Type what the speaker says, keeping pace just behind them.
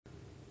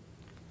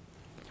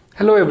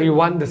Hello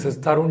everyone, this is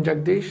Tarun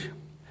Jagdish.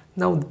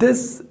 Now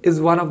this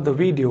is one of the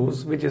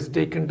videos which is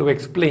taken to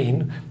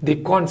explain the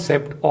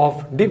concept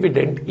of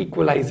dividend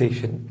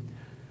equalization.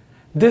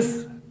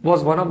 This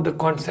was one of the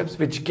concepts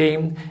which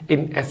came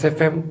in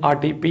SFM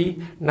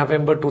RTP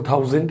November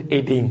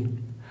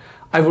 2018.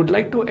 I would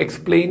like to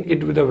explain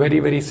it with a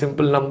very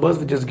simple numbers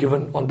which is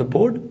given on the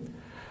board.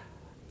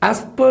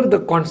 As per the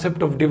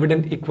concept of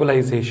dividend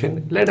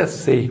equalization, let us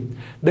say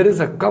there is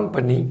a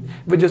company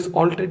which is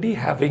already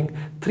having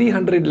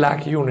 300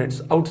 lakh units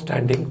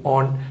outstanding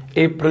on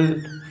April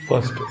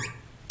 1st.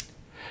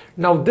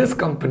 Now this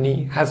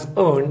company has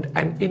earned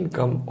an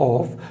income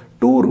of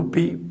 2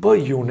 rupee per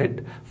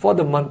unit for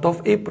the month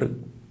of April.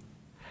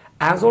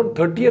 As on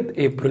 30th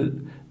April,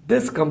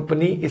 this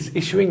company is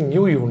issuing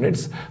new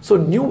units, so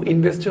new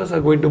investors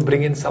are going to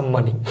bring in some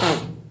money.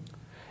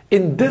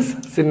 In this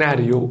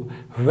scenario,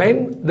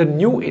 when the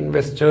new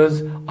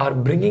investors are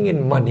bringing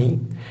in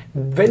money,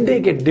 when they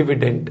get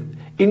dividend,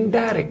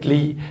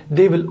 indirectly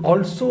they will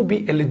also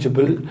be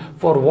eligible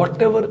for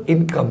whatever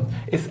income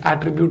is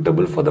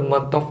attributable for the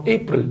month of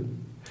April,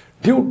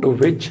 due to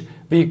which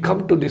we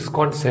come to this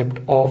concept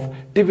of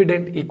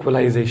dividend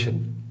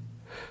equalization.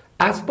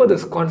 As per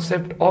this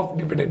concept of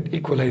dividend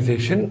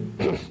equalization,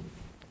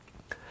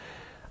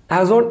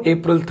 as on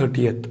April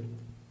 30th,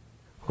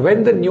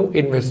 when the new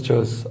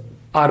investors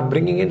are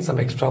bringing in some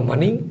extra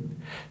money,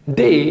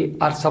 they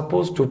are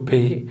supposed to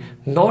pay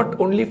not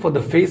only for the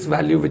face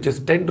value which is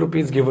 10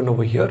 rupees given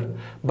over here,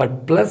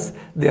 but plus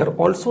they are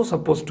also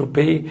supposed to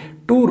pay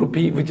 2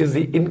 rupee which is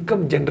the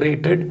income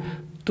generated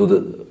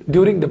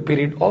during the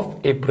period of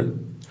April.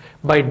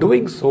 By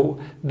doing so,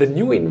 the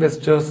new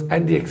investors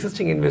and the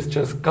existing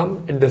investors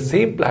come in the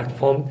same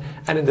platform,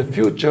 and in the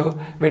future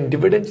when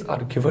dividends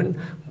are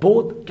given,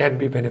 both can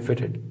be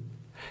benefited.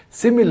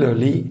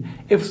 Similarly,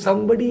 if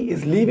somebody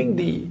is leaving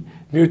the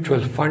mutual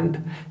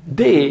fund,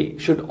 they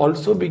should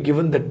also be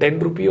given the 10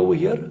 rupee over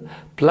here,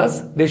 plus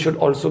they should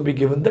also be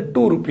given the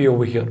 2 rupee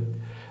over here.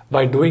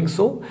 By doing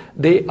so,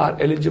 they are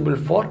eligible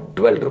for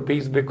 12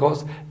 rupees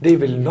because they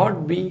will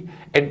not be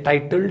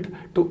entitled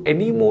to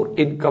any more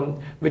income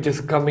which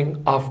is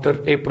coming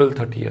after April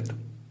 30th.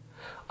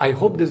 I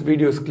hope this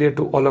video is clear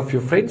to all of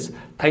you friends.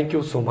 Thank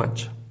you so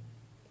much.